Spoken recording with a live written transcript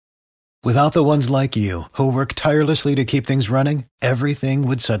Without the ones like you, who work tirelessly to keep things running, everything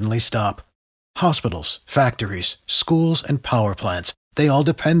would suddenly stop. Hospitals, factories, schools, and power plants, they all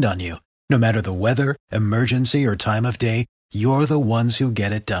depend on you. No matter the weather, emergency, or time of day, you're the ones who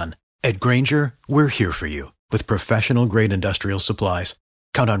get it done. At Grainger, we're here for you with professional-grade industrial supplies.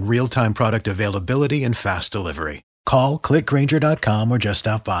 Count on real-time product availability and fast delivery. Call, clickgrainger.com, or just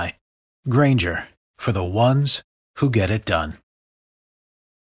stop by. Grainger, for the ones who get it done.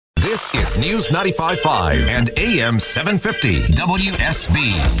 This is News 95.5 and AM 750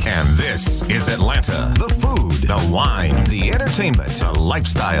 WSB. And this is Atlanta. The food, the wine, the entertainment, the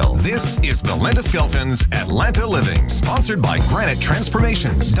lifestyle. This is Melinda Skelton's Atlanta Living, sponsored by Granite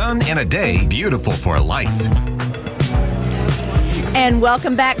Transformations. Done in a day, beautiful for life. And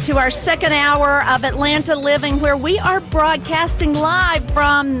welcome back to our second hour of Atlanta Living, where we are broadcasting live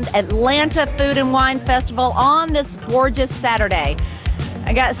from Atlanta Food and Wine Festival on this gorgeous Saturday.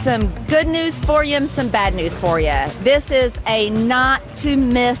 I got some good news for you and some bad news for you. This is a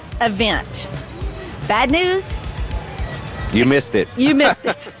not-to-miss event. Bad news? You missed it. You missed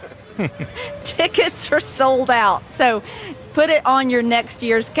it. Tickets are sold out. So put it on your next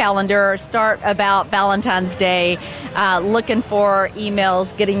year's calendar. Start about Valentine's Day looking for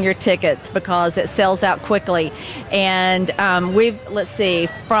emails, getting your tickets, because it sells out quickly. And let's see,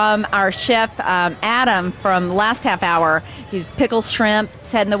 from our chef, Adam, from last half hour, he's pickled shrimp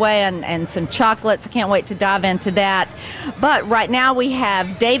is heading the way, and some chocolates. I can't wait to dive into that. But right now we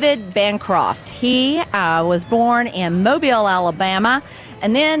have David Bancroft. He was born in Mobile, Alabama.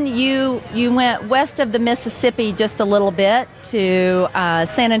 And then you went west of the Mississippi just a little bit to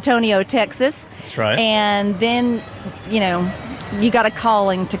San Antonio, Texas. That's right. And then, you got a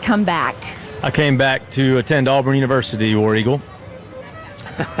calling to come back. I came back to attend Auburn University, War Eagle.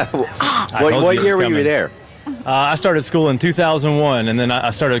 What year were you there? I started school in 2001, and then I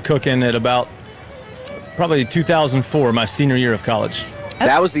started cooking at about probably 2004, my senior year of college.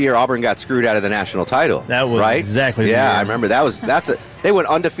 That was the year Auburn got screwed out of the national title. That was right? exactly the year. Yeah, I remember. They went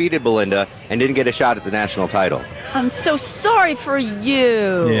undefeated, Belinda, and didn't get a shot at the national title. I'm so sorry for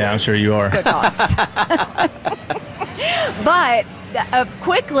you. Yeah, I'm sure you are. Good dogs. But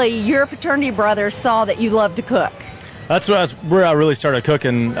quickly, your fraternity brothers saw that you loved to cook. That's where I really started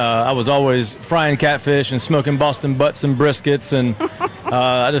cooking. I was always frying catfish and smoking Boston butts and briskets, and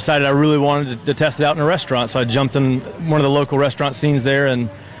I decided I really wanted to test it out in a restaurant, so I jumped in one of the local restaurant scenes there, and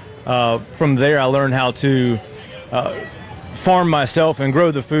from there I learned how to farm myself and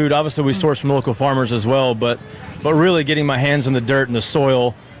grow the food. Obviously, we source from local farmers as well, but really getting my hands in the dirt and the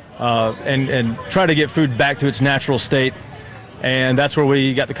soil and try to get food back to its natural state. And that's where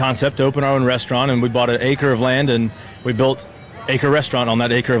we got the concept to open our own restaurant, and we bought an acre of land, and we built Acre Restaurant on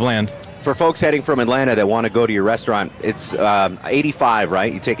that acre of land. For folks heading from Atlanta that want to go to your restaurant, it's 85,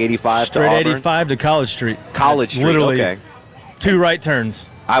 right? You take 85 Straight to Auburn? 85 to College Street. College Street, literally okay. 2 right turns.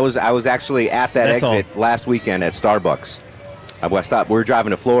 I was actually at that That's exit all. last weekend at Starbucks. I stopped. We were driving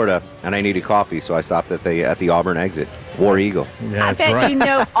to Florida, and I needed coffee, so I stopped at the Auburn exit. War Eagle. Yeah, I that's bet right. you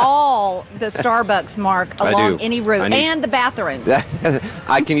know all the Starbucks, Mark, along do. any route, and the bathrooms.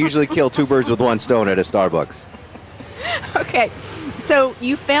 I can usually kill 2 birds with 1 stone at a Starbucks. Okay, so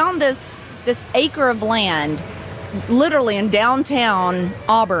you found this acre of land, literally in downtown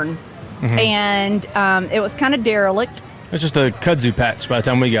Auburn, and it was kind of derelict. It's just a kudzu patch by the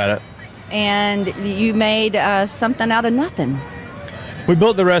time we got it. And you made something out of nothing. We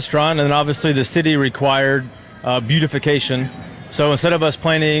built the restaurant, and then obviously the city required beautification. So instead of us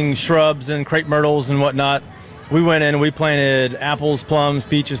planting shrubs and crepe myrtles and whatnot, we went in and we planted apples, plums,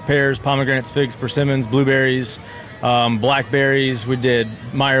 peaches, pears, pomegranates, figs, persimmons, blueberries, blackberries. We did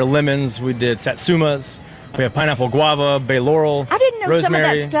Meyer lemons. We did satsumas. We have pineapple guava, bay laurel, I didn't know rosemary.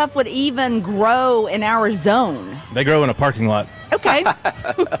 some of that stuff would even grow in our zone. They grow in a parking lot. Okay.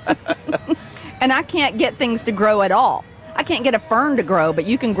 And I can't get things to grow at all. I can't get a fern to grow, but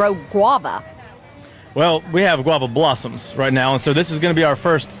you can grow guava. Well, we have guava blossoms right now, and so this is going to be our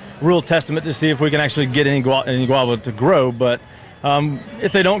first real testament to see if we can actually get any guava to grow. But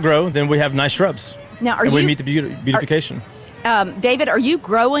if they don't grow, then we have nice shrubs. Now, we meet the beautification. David, are you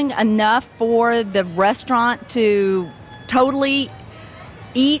growing enough for the restaurant to totally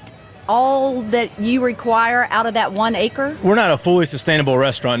eat all that you require out of that 1 acre? We're not a fully sustainable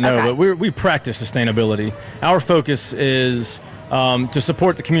restaurant, no, Okay. but we practice sustainability. Our focus is to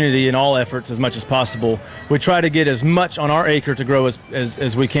support the community in all efforts as much as possible. We try to get as much on our acre to grow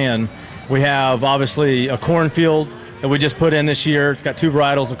as we can. We have obviously a cornfield that we just put in this year. It's got 2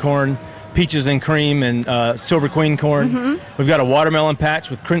 varietals of corn, peaches and cream and Silver Queen corn. We've got a watermelon patch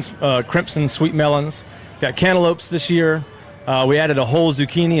with crimson sweet melons. Got cantaloupes this year. We added a whole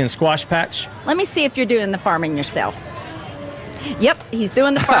zucchini and squash patch. Let me see if you're doing the farming yourself. Yep, he's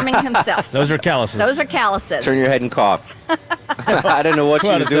doing the farming himself. Those are calluses. Those are calluses. Turn your head and cough. I don't know what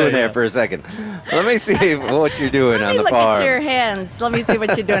you were doing there for a second. Let me see what you're doing on the farm. Look at your hands. Let me see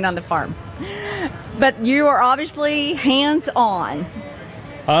what you're doing on the farm. But you are obviously hands-on.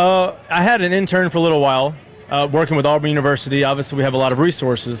 I had an intern for a little while, working with Auburn University. Obviously, we have a lot of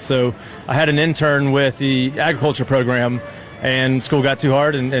resources, so I had an intern with the agriculture program, and school got too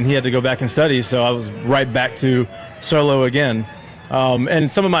hard, and he had to go back and study, so I was right back to solo again.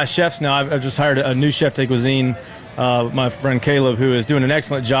 And some of my chefs now, I've just hired a new chef de cuisine, my friend Caleb, who is doing an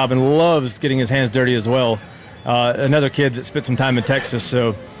excellent job and loves getting his hands dirty as well. Another kid that spent some time in Texas,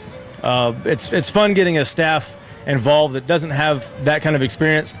 so it's fun getting a staff involved that doesn't have that kind of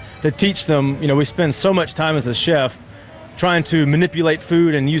experience to teach them. You know, we spend so much time as a chef trying to manipulate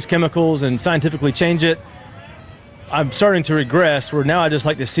food and use chemicals and scientifically change it. I'm starting to regress where now I just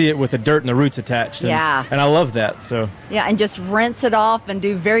like to see it with the dirt and the roots attached. And I love that. So yeah, and just rinse it off and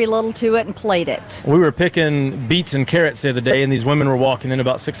do very little to it and plate it. We were picking beets and carrots the other day, and these women were walking in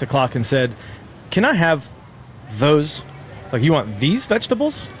about 6 o'clock and said, "Can I have those?" It's like, "You want these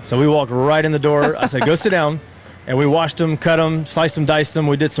vegetables?" So we walked right in the door. I said, "Go sit down." And we washed them, cut them, sliced them, diced them.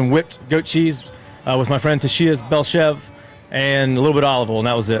 We did some whipped goat cheese with my friend Tashia's Belchev, and a little bit of olive oil, and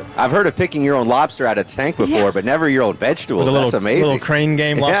that was it. I've heard of picking your own lobster out of the tank before, but never your own vegetables. That's amazing. A little crane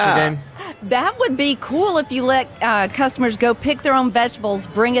game, lobster game. That would be cool if you let customers go pick their own vegetables,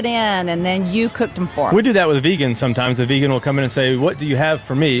 bring it in, and then you cooked them for them. We do that with vegans sometimes. The vegan will come in and say, "What do you have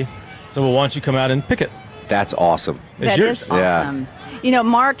for me?" So, well, why don't you come out and pick it? That's awesome. It's yours. Is awesome. Yeah. You know,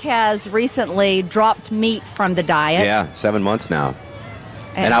 Mark has recently dropped meat from the diet. Yeah, 7 months now.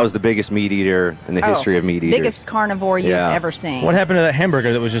 And I was the biggest meat eater in the history of meat eaters. Biggest carnivore you've ever seen. What happened to that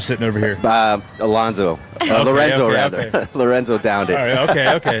hamburger that was just sitting over here? Lorenzo, rather. Okay. Lorenzo downed it. All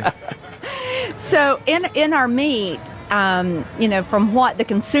right, okay. So in our meat, you know, from what the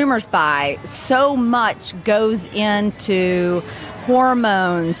consumers buy, so much goes into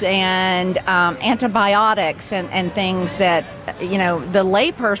hormones and antibiotics and things that, you know, the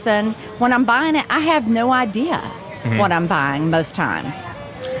layperson, when I'm buying it, I have no idea what I'm buying most times.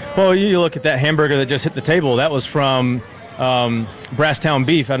 Well, you look at that hamburger that just hit the table. That was from Brasstown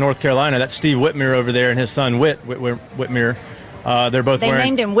Beef out of North Carolina. That's Steve Whitmere over there and his son Whitmere. They're both They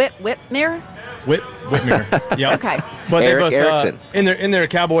named him Whitmere? Whitmere. Yeah. Okay. But Eric they both Erickson. in their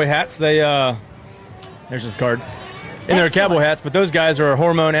cowboy hats. They there's his card. In their cowboy hats, but those guys are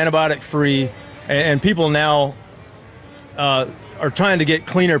hormone antibiotic free, and people now are trying to get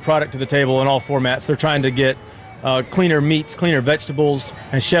cleaner product to the table in all formats. They're trying to get cleaner meats, cleaner vegetables,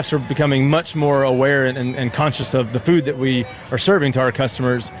 and chefs are becoming much more aware and conscious of the food that we are serving to our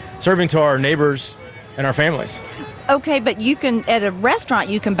customers, serving to our neighbors and our families. Okay, but you can, at a restaurant,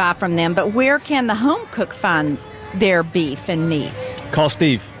 you can buy from them, but where can the home cook find their beef and meat? Call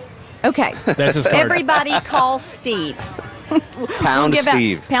Steve. Okay. That's his card. Everybody call Steve. Pound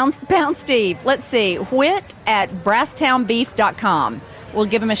Steve. Pound Steve. Let's see. Whit at brasstownbeef.com. We'll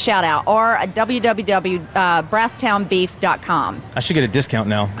give him a shout out, or at www.brasstownbeef.com. I should get a discount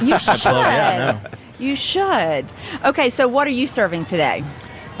now. You should. Yeah, no. You should. Okay, so what are you serving today?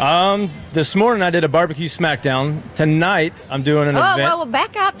 This morning I did a barbecue smackdown. Tonight I'm doing an event. Well,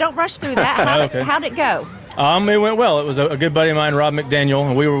 back up. Don't rush through that. Okay. How'd it go? It went well. It was a good buddy of mine, Rob McDaniel,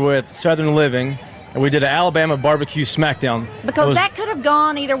 and we were with Southern Living, and we did an Alabama barbecue smackdown. Because that could have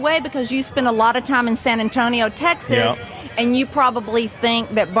gone either way, because you spent a lot of time in San Antonio, Texas, and you probably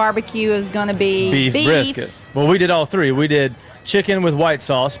think that barbecue is going to be beef brisket. Well, we did all three. We did chicken with white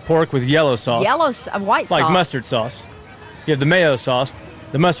sauce, pork with yellow sauce. White sauce. Like mustard sauce. You have the mayo sauce,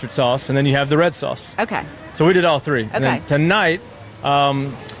 the mustard sauce, and then you have the red sauce. Okay. So we did all three. Okay. And then tonight,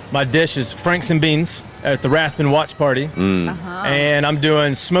 my dish is Franks and Beans at the Rathman Watch Party. And I'm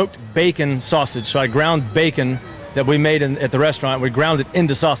doing smoked bacon sausage. So I ground bacon that we made at the restaurant. We ground it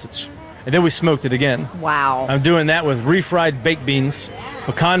into sausage. And then we smoked it again. Wow. I'm doing that with refried baked beans,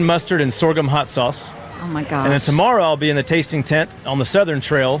 pecan mustard, and sorghum hot sauce. Oh, my gosh. And then tomorrow I'll be in the tasting tent on the Southern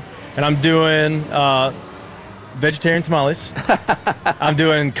Trail, and I'm doing vegetarian tamales. I'm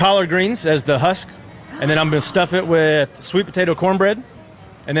doing collard greens as the husk, and then I'm going to stuff it with sweet potato cornbread.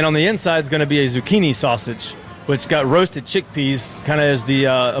 And then on the inside is going to be a zucchini sausage, which got roasted chickpeas kind of as the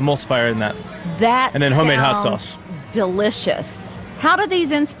emulsifier in that. And then homemade hot sauce. Delicious. How do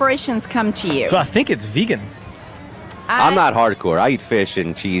these inspirations come to you? So I think it's vegan. I'm not hardcore. I eat fish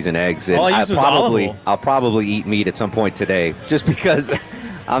and cheese and eggs, and All I use is olive oil. I'll probably eat meat at some point today, just because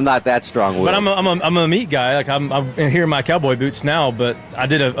I'm not that strong-willed. But I'm a meat guy. Like I'm in here in my cowboy boots now. But I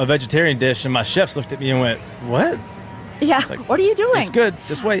did a vegetarian dish, and my chefs looked at me and went, "What?" Yeah. It's like, what are you doing? It's good.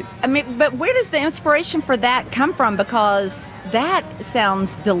 Just wait. I mean, but where does the inspiration for that come from? Because that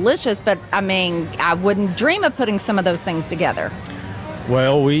sounds delicious, but I mean, I wouldn't dream of putting some of those things together.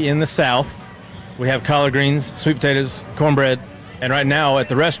 Well, we in the South, we have collard greens, sweet potatoes, cornbread, and right now at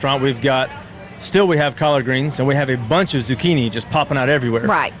the restaurant we have collard greens, and we have a bunch of zucchini just popping out everywhere.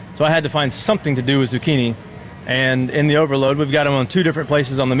 Right. So I had to find something to do with zucchini, and in the overload we've got them on 2 different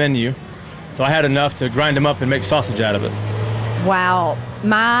places on the menu. So I had enough to grind them up and make sausage out of it. Wow.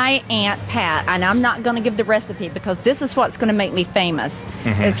 My Aunt Pat, and I'm not going to give the recipe because this is what's going to make me famous,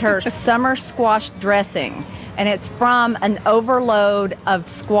 is her summer squash dressing. And it's from an overload of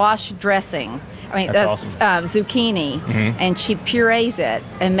squash dressing. I mean, That's awesome. Zucchini. And she purees it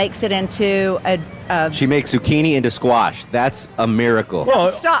and makes it into a She makes zucchini into squash. That's a miracle. Well,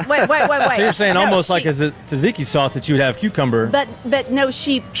 stop. Wait. So you're saying No, almost she- like a tzatziki sauce that you would have cucumber. But no,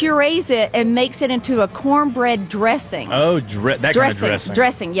 she purees it and makes it into a cornbread dressing. Oh, that kind of dressing.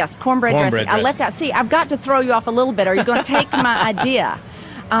 Dressing, yes, cornbread dressing. I left out. See, I've got to throw you off a little bit. Are you going to take my idea?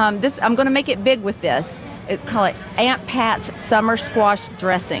 I'm going to make it big with this. Call it Aunt Pat's summer squash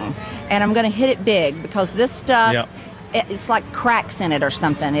dressing, and I'm going to hit it big because this stuff, it's like cracks in it or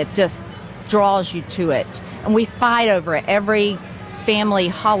something. It just draws you to it, and we fight over it every family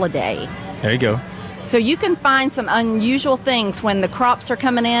holiday. There you go. So you can find some unusual things when the crops are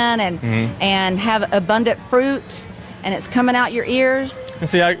coming in and have abundant fruit and it's coming out your ears. And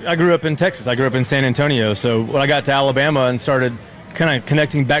see, I grew up in Texas. I grew up in San Antonio. So when I got to Alabama and started kind of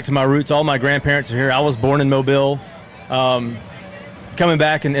connecting back to my roots, all my grandparents are here. I was born in Mobile. Coming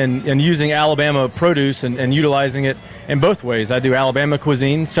back and using Alabama produce and utilizing it in both ways. I do Alabama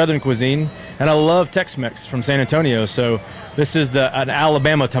cuisine, Southern cuisine, and I love Tex-Mex from San Antonio. So this is an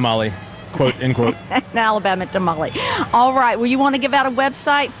Alabama tamale, quote, end quote. An Alabama tamale. All right. Well, you want to give out a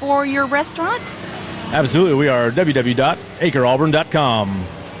website for your restaurant? Absolutely. We are www.acreauburn.com.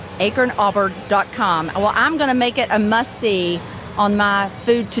 acreauburn.com. Well, I'm going to make it a must-see on my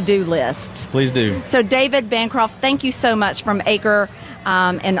food to-do list. Please do. So, David Bancroft, thank you so much from Acre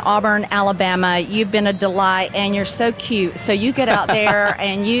in Auburn, Alabama. You've been a delight, and you're so cute. So you get out there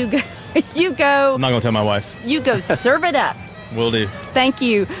and you go. I'm not going to tell my wife. You go serve it up. Will do. Thank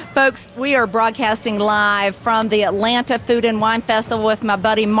you. Folks, we are broadcasting live from the Atlanta Food and Wine Festival with my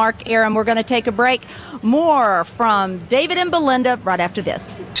buddy Mark Aram. We're going to take a break. More from David and Belinda right after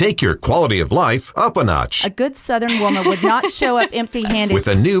this. Take your quality of life up a notch A good Southern woman would not show up empty-handed. with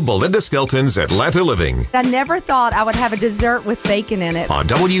the new Belinda Skelton's Atlanta Living I never thought I would have a dessert with bacon in it. on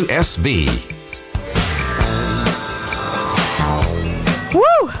WSB.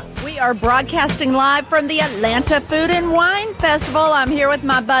 Woo! We are broadcasting live from the Atlanta Food and Wine Festival. I'm here with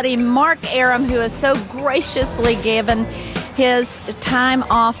my buddy Mark Aram, who has so graciously given his time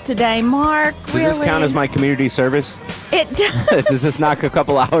off today. Mark, Does this count as my community service? It does. Does this knock a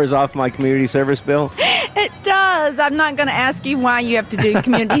couple hours off my community service bill? It does. I'm not going to ask you why you have to do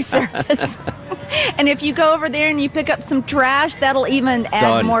community service. And if you go over there and you pick up some trash, that'll even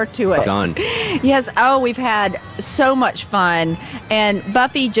add more to it. Done. Yes. Oh, we've had so much fun. And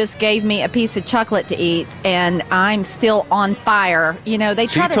Buffy just gave me a piece of chocolate to eat, and I'm still on fire. You know, they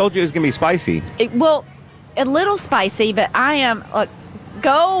She try to. told you it was going to be spicy. Well, a little spicy, but I am. Look,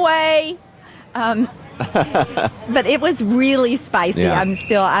 go away. But it was really spicy. Yeah.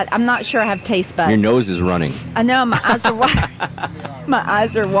 I'm not sure I have taste buds. Your nose is running. I know my eyes are my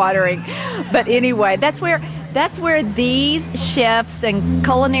eyes are watering. But anyway, that's where these chefs and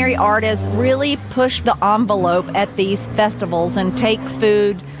culinary artists really push the envelope at these festivals and take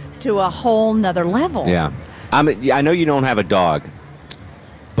food to a whole nother level. Yeah. I know you don't have a dog,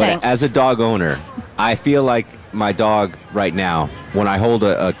 but Thanks. as a dog owner, I feel like my dog right now, when I hold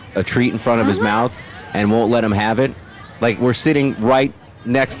a treat in front of his mouth and won't let him have it, like we're sitting right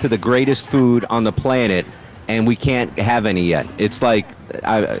next to the greatest food on the planet and we can't have any yet. It's like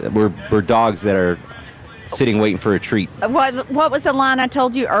we're dogs that are sitting waiting for a treat. What was the line I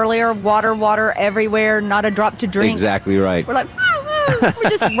told you earlier? Water everywhere, not a drop to drink. Exactly right. We're like, we're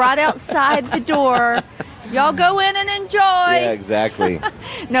just right outside the door. Y'all go in and enjoy. Yeah, exactly.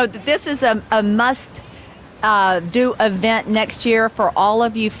 No, this is a must do event next year for all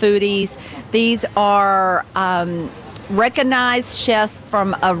of you foodies. These are recognized chefs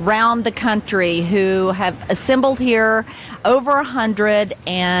from around the country who have assembled here over 100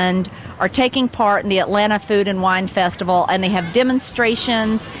 and are taking part in the Atlanta Food and Wine Festival, and they have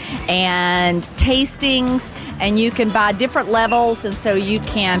demonstrations and tastings, and you can buy different levels, and so you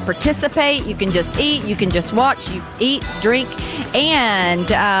can participate, you can just eat, you can just watch, you eat, drink, and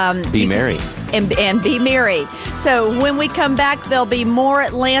Be merry. And be merry. So when we come back, there'll be more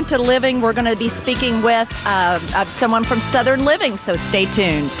Atlanta Living. We're going to be speaking with someone from Southern Living, so stay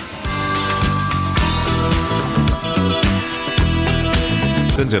tuned.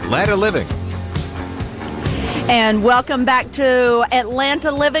 Atlanta Living. And welcome back to Atlanta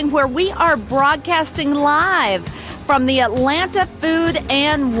Living, where we are broadcasting live from the Atlanta Food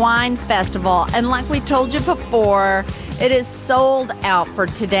and Wine Festival. And like we told you before, it is sold out for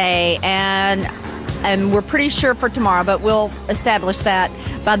today, and we're pretty sure for tomorrow, but we'll establish that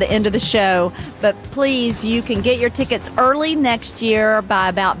by the end of the show. But please, you can get your tickets early next year by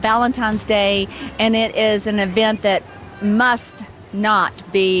about Valentine's Day, and it is an event that must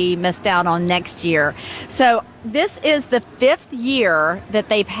not be missed out on next year. So this is the 5th year that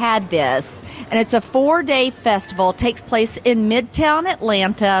they've had this, and it's a 4-day festival. It takes place in Midtown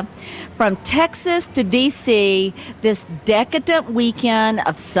Atlanta. From Texas to D.C., this decadent weekend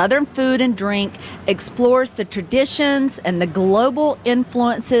of Southern food and drink explores the traditions and the global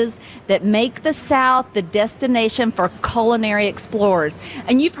influences that make the South the destination for culinary explorers.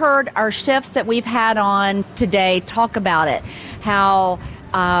 And you've heard our chefs that we've had on today talk about it, how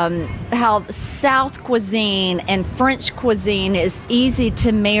South cuisine and French cuisine is easy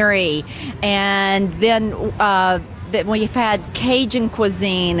to marry, and then that we've had Cajun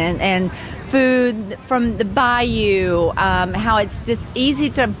cuisine and food from the bayou, how it's just easy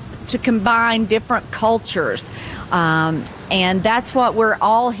to combine different cultures. And that's what we're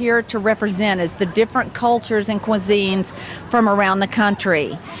all here to represent, is the different cultures and cuisines from around the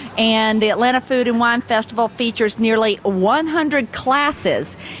country. And the Atlanta Food and Wine Festival features nearly 100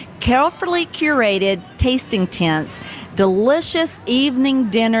 classes, carefully curated tasting tents, delicious evening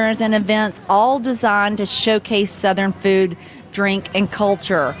dinners and events, all designed to showcase Southern food, drink, and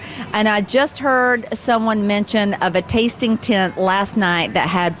culture. And I just heard someone mention of a tasting tent last night that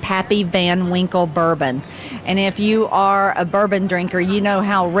had Pappy Van Winkle bourbon. And if you are a bourbon drinker, you know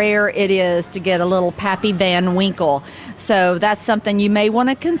how rare it is to get a little Pappy Van Winkle. So that's something you may want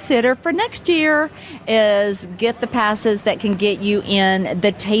to consider for next year, is get the passes that can get you in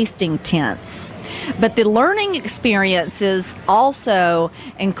the tasting tents. But the learning experiences also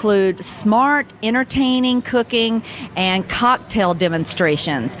include smart, entertaining cooking and cocktail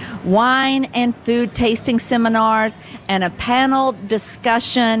demonstrations, wine and food tasting seminars, and a panel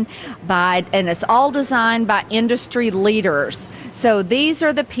discussion and it's all designed by industry leaders. So these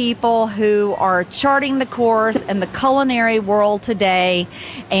are the people who are charting the course in the culinary world today,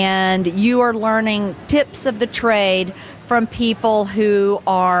 and you are learning tips of the trade from people who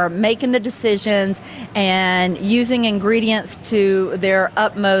are making the decisions and using ingredients to their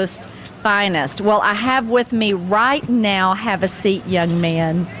utmost finest. Well, I have with me right now, have a seat, young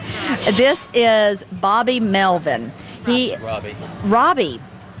man. This is Bobby Melvin. Robbie.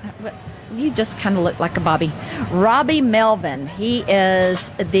 You just kind of look like a Bobby. Robbie Melvin. He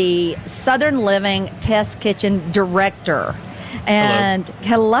is the Southern Living Test Kitchen Director. And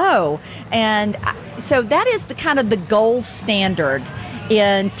hello. And so that is the kind of the gold standard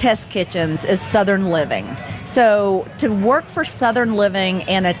in test kitchens, is Southern Living. So to work for Southern Living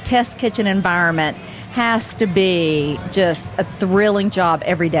in a test kitchen environment has to be just a thrilling job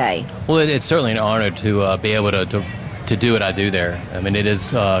every day. Well, it's certainly an honor to be able to do what I do there. I mean, it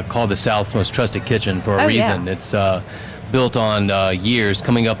is called the South's most trusted kitchen for a reason. Yeah. It's built on years,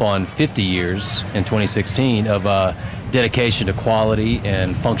 coming up on 50 years in 2016 of dedication to quality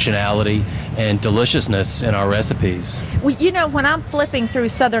and functionality and deliciousness in our recipes. Well, you know, when I'm flipping through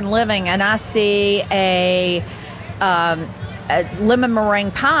Southern Living and I see a lemon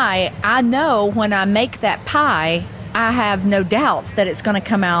meringue pie, I know when I make that pie, I have no doubts that it's going to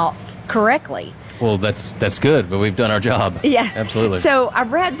come out correctly. Well, that's good, but we've done our job. Yeah. Absolutely. So I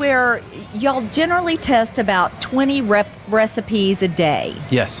read where y'all generally test about 20 recipes a day.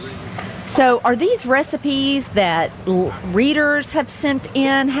 Yes. So are these recipes that readers have sent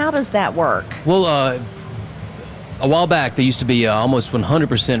in? How does that work? Well, a while back, they used to be almost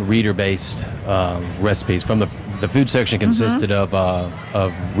 100% reader-based recipes. From the food section consisted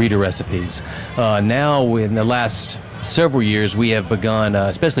of reader recipes. Now, in the last several years, we have begun,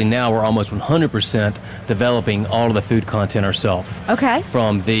 especially now, we're almost 100% developing all of the food content ourselves. Okay.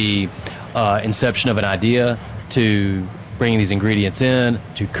 From the inception of an idea to bringing these ingredients in,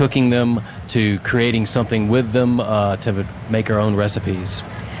 to cooking them, to creating something with them, to make our own recipes.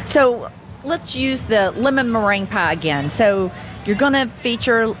 So let's use the lemon meringue pie again. So you're going to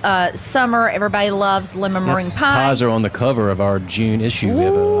feature summer. Everybody loves lemon meringue pie. Pies are on the cover of our June issue. We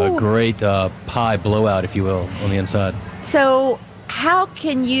have a great pie blowout, if you will, on the inside. So how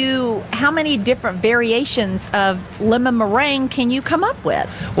many different variations of lemon meringue can you come up with?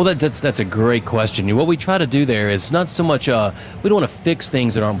 Well, that's a great question. What we try to do there is not so much, we don't want to fix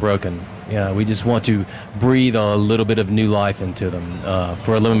things that aren't broken. Yeah, we just want to breathe a little bit of new life into them.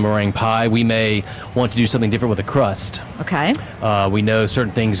 For a lemon meringue pie, we may want to do something different with the crust. Okay. We know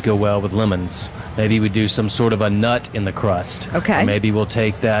certain things go well with lemons. Maybe we do some sort of a nut in the crust. Okay. Or maybe we'll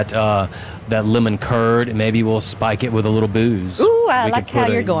take that lemon curd and maybe we'll spike it with a little booze. Ooh, I We like could put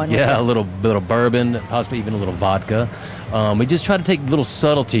how you're going with Yeah, this. a little bourbon, possibly even a little vodka. We just try to take little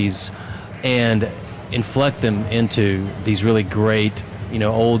subtleties and inflect them into these really great,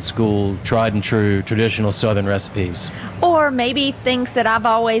 old school, tried and true, traditional Southern recipes. Or maybe things that I've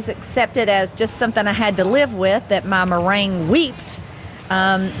always accepted as just something I had to live with, that my meringue weeped,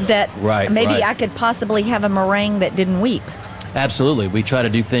 that maybe I could possibly have a meringue that didn't weep. Absolutely. We try to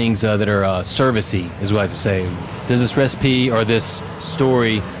do things that are service-y, is what I like to say. Does this recipe or this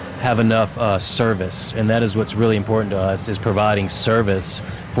story have enough service? And that is what's really important to us, is providing service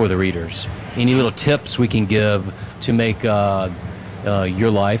for the readers. Any little tips we can give to make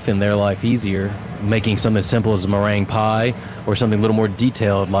your life and their life easier, making something as simple as a meringue pie or something a little more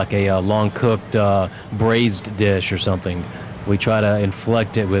detailed like a long-cooked braised dish or something. We try to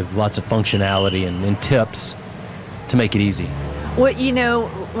inflect it with lots of functionality and tips to make it easy. Well,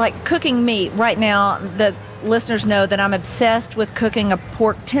 like cooking meat right now, the listeners know that I'm obsessed with cooking a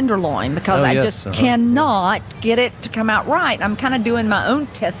pork tenderloin because I just cannot get it to come out right. I'm kind of doing my own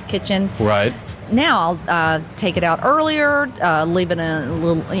test kitchen. Right. Now I'll take it out earlier, leave it in a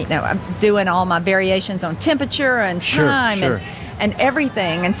little, I'm doing all my variations on temperature and time and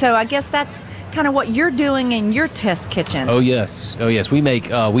everything. And so I guess that's kind of what you're doing in your test kitchen. Oh yes. We make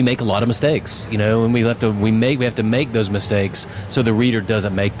a lot of mistakes, and we have to make those mistakes so the reader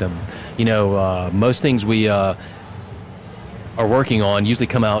doesn't make them. Most things we are working on usually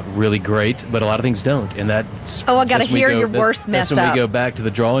come out really great, but a lot of things don't, and that's I got to hear your worst mess up. That's when we go back to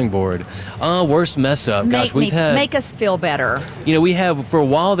the drawing board. Worst mess up. Make us feel better. We have for a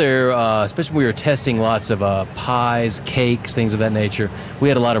while there, especially when we were testing lots of pies, cakes, things of that nature. We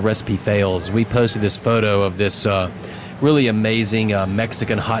had a lot of recipe fails. We posted this photo of this really amazing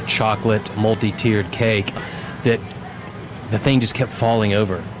Mexican hot chocolate multi-tiered cake that the thing just kept falling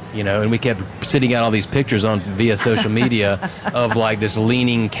over. And we kept sitting out all these pictures via social media of like this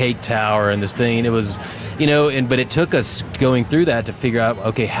leaning cake tower and this thing. And it was, but it took us going through that to figure out,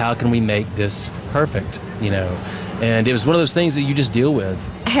 okay, how can we make this perfect, And it was one of those things that you just deal with.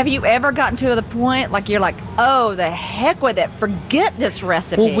 Have you ever gotten to the point like you're like, oh, the heck with it, forget this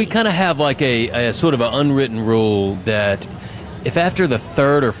recipe? Well, we kind of have like a sort of an unwritten rule that if after the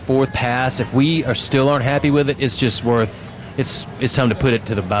third or fourth pass, if we still aren't happy with it, it's just it's time to put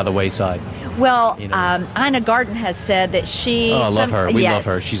it by the wayside. Well, Ina Garten has said that she... Oh, I love her. We love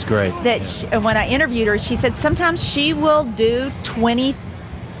her. She's great. When I interviewed her, she said sometimes she will do 20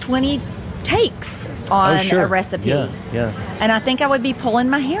 takes on a recipe. Yeah. And I think I would be pulling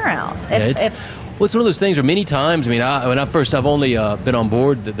my hair out. It's one of those things where many times, I've only been on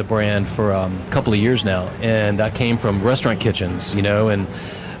board the brand for a couple of years now, and I came from restaurant kitchens, and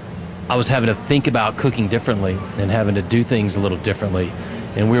I was having to think about cooking differently and having to do things a little differently.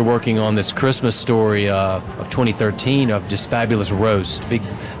 And we were working on this Christmas story of 2013 of just fabulous roast, big,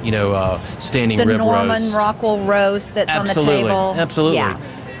 standing rib roast. The Norman Rockwell roast that's on the table. Absolutely. Yeah.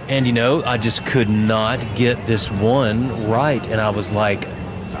 And, I just could not get this one right. And I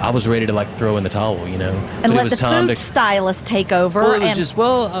was ready to throw in the towel, And but let it was the time food stylist take over. Well,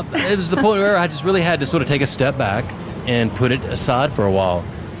 it was the point where I just really had to sort of take a step back and put it aside for a while.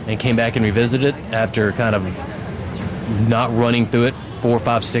 And came back and revisited it after kind of not running through it 4,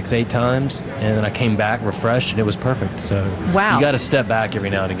 5, 6, 8 times. And then I came back refreshed, and it was perfect. So wow. You got to step back every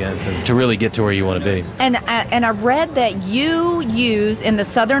now and again to really get to where you want to be. And I read that you use in the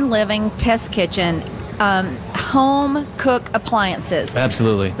Southern Living Test Kitchen home cook appliances.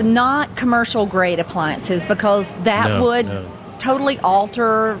 Absolutely. Not commercial grade appliances, because that would totally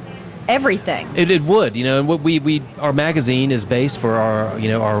alter everything. It would, and what our magazine is based for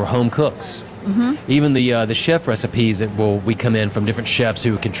our home cooks. Mm-hmm. Even the chef recipes that we come in from different chefs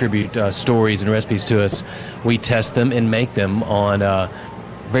who contribute stories and recipes to us. We test them and make them on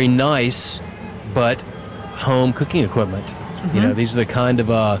very nice but home cooking equipment. You know, these are the kind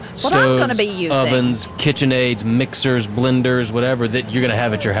of I'm stoves, gonna be using. ovens, KitchenAids, mixers, blenders, whatever that you're going to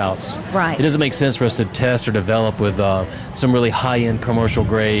have at your house. Right. It doesn't make sense for us to test or develop with some really high-end commercial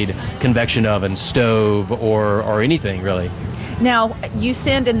grade convection oven, stove, or anything really. Now, you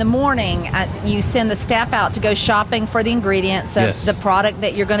send in the morning, you send the staff out to go shopping for the ingredients of Yes. the product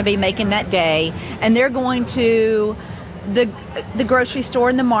that you're going to be making that day, and they're going to the grocery store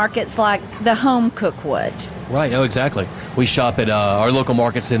and the markets like the home cook would. Right. Oh, exactly. We shop at our local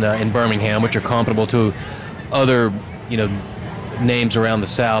markets in Birmingham, which are comparable to other, names around the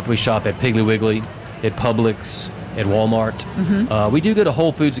South. We shop at Piggly Wiggly, at Publix, at Walmart. We do go to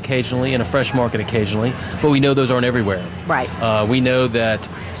Whole Foods occasionally and a fresh market occasionally, but we know those aren't everywhere. Right. We know that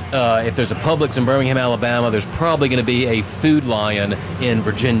if there's a Publix in Birmingham, Alabama, there's probably going to be a Food Lion in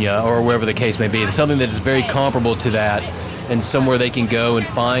Virginia or wherever the case may be. It's something that is very comparable to that, and somewhere they can go and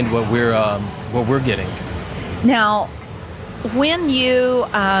find what we're getting. Now, when you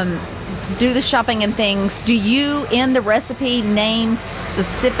do the shopping and things, do you, in the recipe, name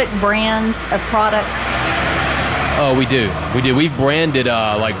specific brands of products? Oh, we do. We've branded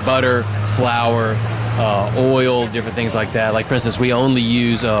like butter, flour, oil, different things like that. Like, for instance, we only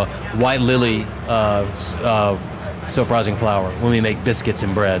use White Lily self-rising flour when we make biscuits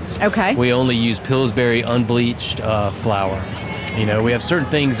and breads. Okay. We only use Pillsbury unbleached flour. We have certain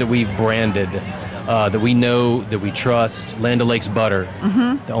things that we've branded that we know, that we trust. Land O'Lakes butter,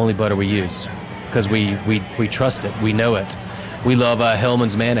 the only butter we use, because we trust it. We know it. We love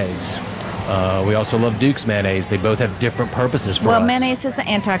Hellman's mayonnaise. We also love Duke's mayonnaise. They both have different purposes for us. Well, mayonnaise is the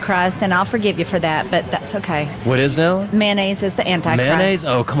Antichrist, and I'll forgive you for that, but that's okay. What is now? Mayonnaise is the Antichrist. Mayonnaise?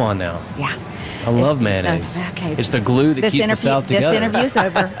 Oh, come on now. Yeah. I love mayonnaise. Okay. It's the glue that keeps the South together. This interview's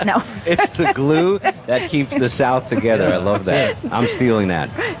over. No. It's the glue that keeps the South together. I love that. I'm stealing that.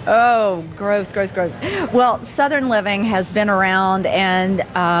 Oh, gross. Well, Southern Living has been around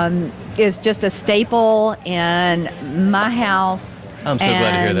and is just a staple in my house. I'm so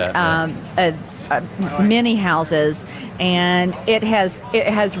glad to hear that. Many houses, and it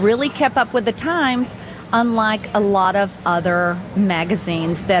has really kept up with the times, unlike a lot of other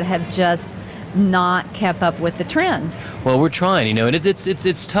magazines that have just not kept up with the trends. Well, we're trying, and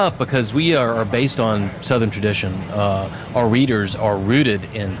it's tough because we are based on Southern tradition. Our readers are rooted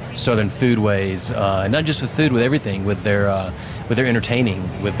in Southern foodways, not just with food, with everything, with their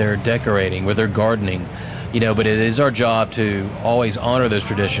entertaining, with their decorating, with their gardening. But it is our job to always honor those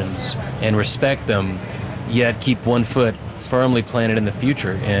traditions and respect them, yet keep one foot firmly planted in the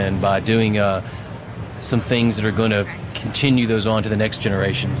future. And by doing some things that are going to continue those on to the next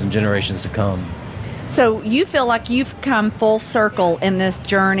generations and generations to come. So you feel like you've come full circle in this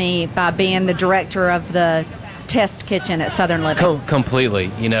journey by being the director of the test kitchen at Southern Living?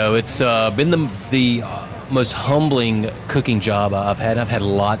 Completely. It's been the most humbling cooking job I've had. I've had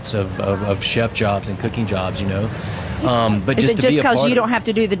lots of chef jobs and cooking jobs, But Is just it to just be a because part you of don't have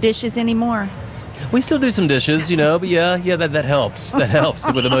to do the dishes anymore? We still do some dishes, but that helps. That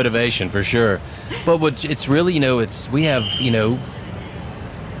helps with the motivation for sure. But it's really, we have,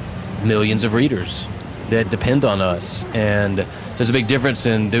 millions of readers that depend on us, and there's a big difference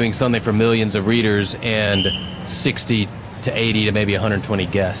in doing something for millions of readers and 60 to 80 to maybe 120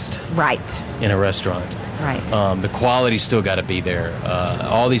 guests. Right. In a restaurant. Right. The quality still got to be there.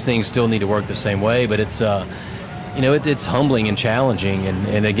 All these things still need to work the same way, but it's it's humbling and challenging,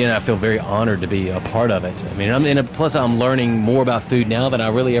 and again, I feel very honored to be a part of it. I mean, plus I'm learning more about food now than I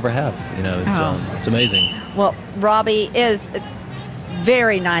really ever have. It's amazing. Well, Robbie, is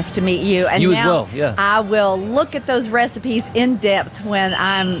very nice to meet you. And you now as well, yeah. I will look at those recipes in depth when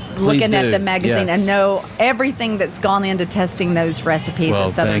I'm looking at the magazine and know everything that's gone into testing those recipes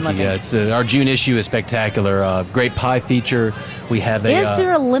at Southern Living. Thank you. Yeah, our June issue is spectacular. Great pie feature. We have Is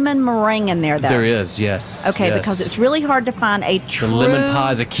there a lemon meringue in there, though? There is, yes. Okay, yes. because it's really hard to find a true... The lemon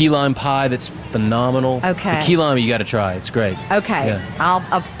pie is a key lime pie that's phenomenal. Okay. The key lime, you got to try. It's great. Okay. Yeah.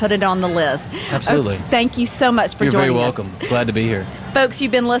 I'll put it on the list. Absolutely. Thank you so much for You're joining us. very welcome. Glad to be here. Folks,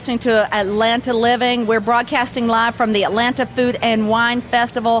 you've been listening to Atlanta Living. We're broadcasting live from the Atlanta Food and Wine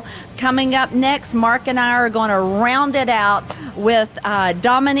Festival. Coming up next, Mark and I are going to round it out with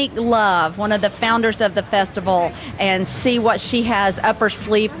Dominique Love, one of the founders of the festival, and see what she has up her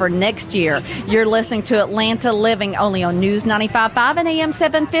sleeve for next year. You're listening to Atlanta Living only on News 95.5 and AM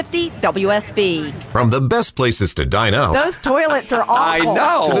 750 WSB. From the best places to dine out Those toilets are awful. I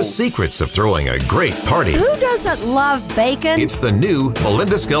know. to the secrets of throwing a great party, Who doesn't love bacon? it's the new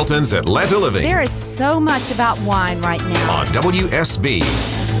Melinda Skelton's Atlanta Living There is so much about wine right now. on WSB.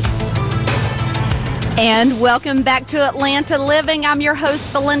 And welcome back to Atlanta Living. I'm your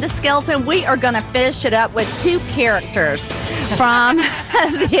host, Belinda Skelton. We are going to fish it up with two characters from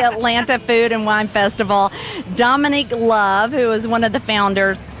the Atlanta Food and Wine Festival. Dominique Love, who is one of the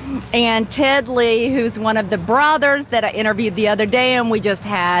founders, and Ted Lee, who's one of the brothers that I interviewed the other day, and we just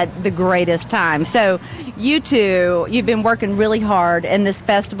had the greatest time. So you two, you've been working really hard, and this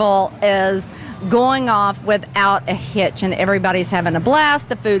festival is going off without a hitch, and everybody's having a blast.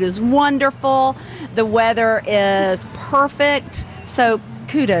 The food is wonderful. The weather is perfect. So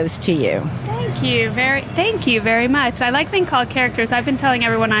kudos to you. Thank you very much. I like being called characters. I've been telling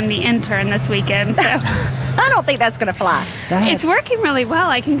everyone I'm the intern this weekend, so I don't think that's going to fly. it's working really well.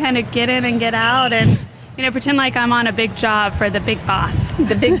 I can kind of get in and get out and pretend like I'm on a big job for the big boss.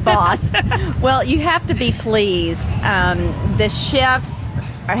 The big boss. Well, you have to be pleased. The chefs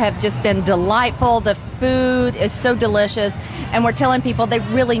have just been delightful. The food is so delicious, and we're telling people they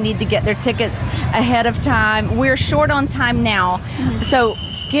really need to get their tickets ahead of time. We're short on time now, so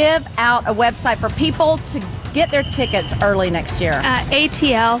give out a website for people to get their tickets early next year.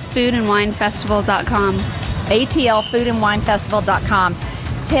 atlfoodandwinefestival.com. atlfoodandwinefestival.com.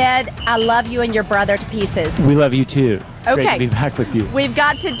 Ted, I love you and your brother to pieces. We love you too. It's Okay. great to be back with you. We've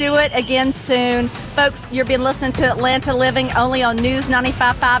got to do it again soon. Folks, you've been listening to Atlanta Living only on News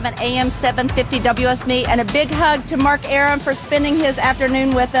 95.5 and AM 750 WSB. And a big hug to Mark Aaron for spending his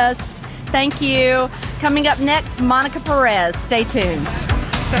afternoon with us. Thank you. Coming up next, Monica Perez. Stay tuned.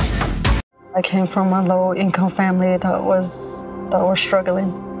 I came from a low-income family that was struggling.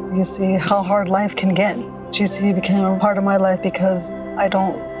 You see how hard life can get. GC became a part of my life because I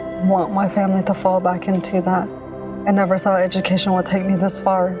don't want my family to fall back into that. I never thought education would take me this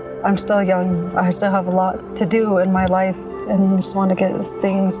far. I'm still young. I still have a lot to do in my life and just want to get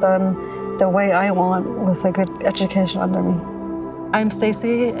things done the way I want with a good education under me. I'm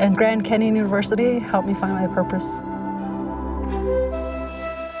Stacy, and Grand Canyon University helped me find my purpose.